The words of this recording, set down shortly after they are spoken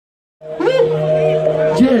Yeah.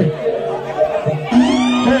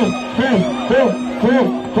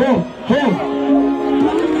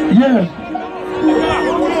 Yeah.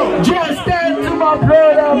 Just stand to my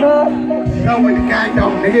brother, man. Know what the guy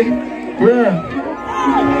don't, nigga. Yeah.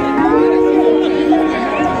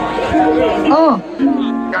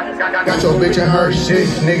 Got your bitch in her shit,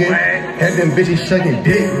 nigga. Had them bitches sucking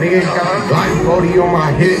dick, nigga. Got a Glock 40 on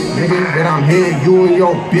my hip, nigga. That I'm hitting you and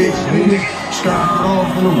your bitch, nigga. Strap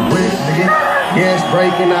off in the whip, nigga. Gas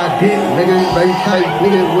breaking our dick, nigga. Baby tight,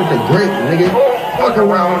 nigga, with the grip, nigga. Fuck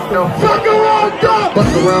around, no. Fuck around, dog.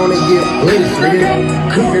 Fuck around and get blitzed, nigga.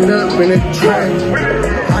 Cooking up in the track.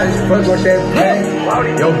 High as fuck with that pack.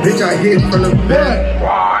 Yo, bitch, I hit from the back.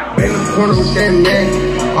 Been in the corner with that neck.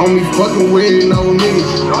 On me fucking with no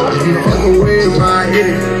niggas. If you fucking with it, I hit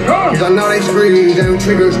it. Cause I know they scream, them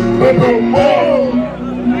triggers.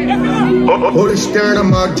 Put a stare at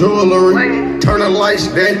my jewelry. Turn the lights,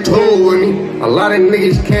 that tool with me. A lot of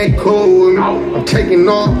niggas can't cool with me. I'm taking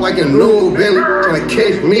off like a new Billy. Trying to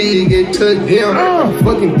catch me, get took down.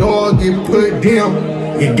 Fucking dog get put down.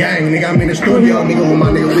 Get gang, nigga, I'm in the studio, nigga, with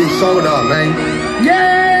my nigga Weei Soldat, man.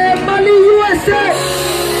 Yeah, Mali USA.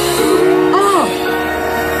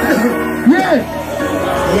 Yeah.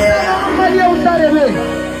 Yeah. Mali utare be.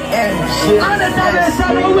 Shit. Ana tabe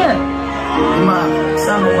sano we. Ma,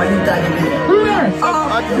 sano Mali utare be.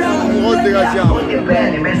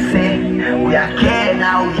 We are care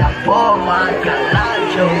now, we are poor man,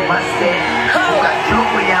 Galajo, Mase.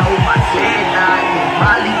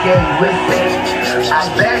 Mali get with it. I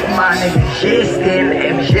beg my nigga, she's still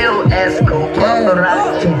MGOS, go Pandora,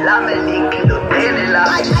 Chilameli, Kilo Penela.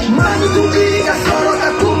 Manu to be a soro,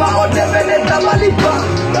 Katuma, or Neveneta Malipa.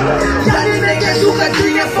 Yani nigga, you can do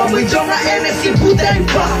it for me, Jonah, NSC,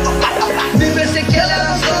 Putempa. Vive se quiere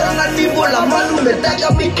la soro, Nativo, la Manu, Metaka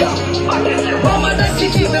Mika. Mama, that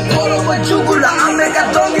city, the polo, but Jugula, I'm mega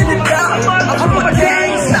dog in the car. I'm from a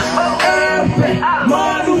gangster.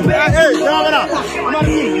 Manu, hey,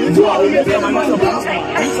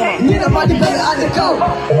 nigga, money better out the go.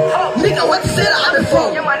 Nigga, what you said out the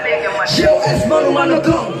phone? Chill as mano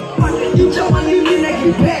go. You don't want to leave me like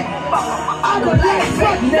you back. I go like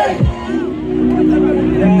fuck that.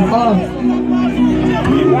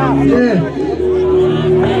 Yeah.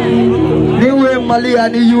 New Mali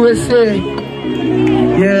and the USA.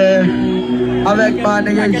 Yeah. Avec my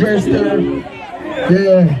nigga Jester.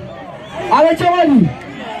 Yeah. Avec Chomani.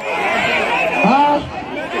 Huh?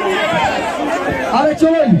 Avec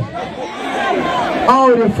Chomani.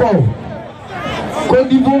 Oh, the phone.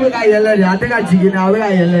 Could you move it? I think I chicken out. I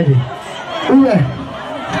yell at it.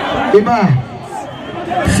 Ima.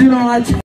 See no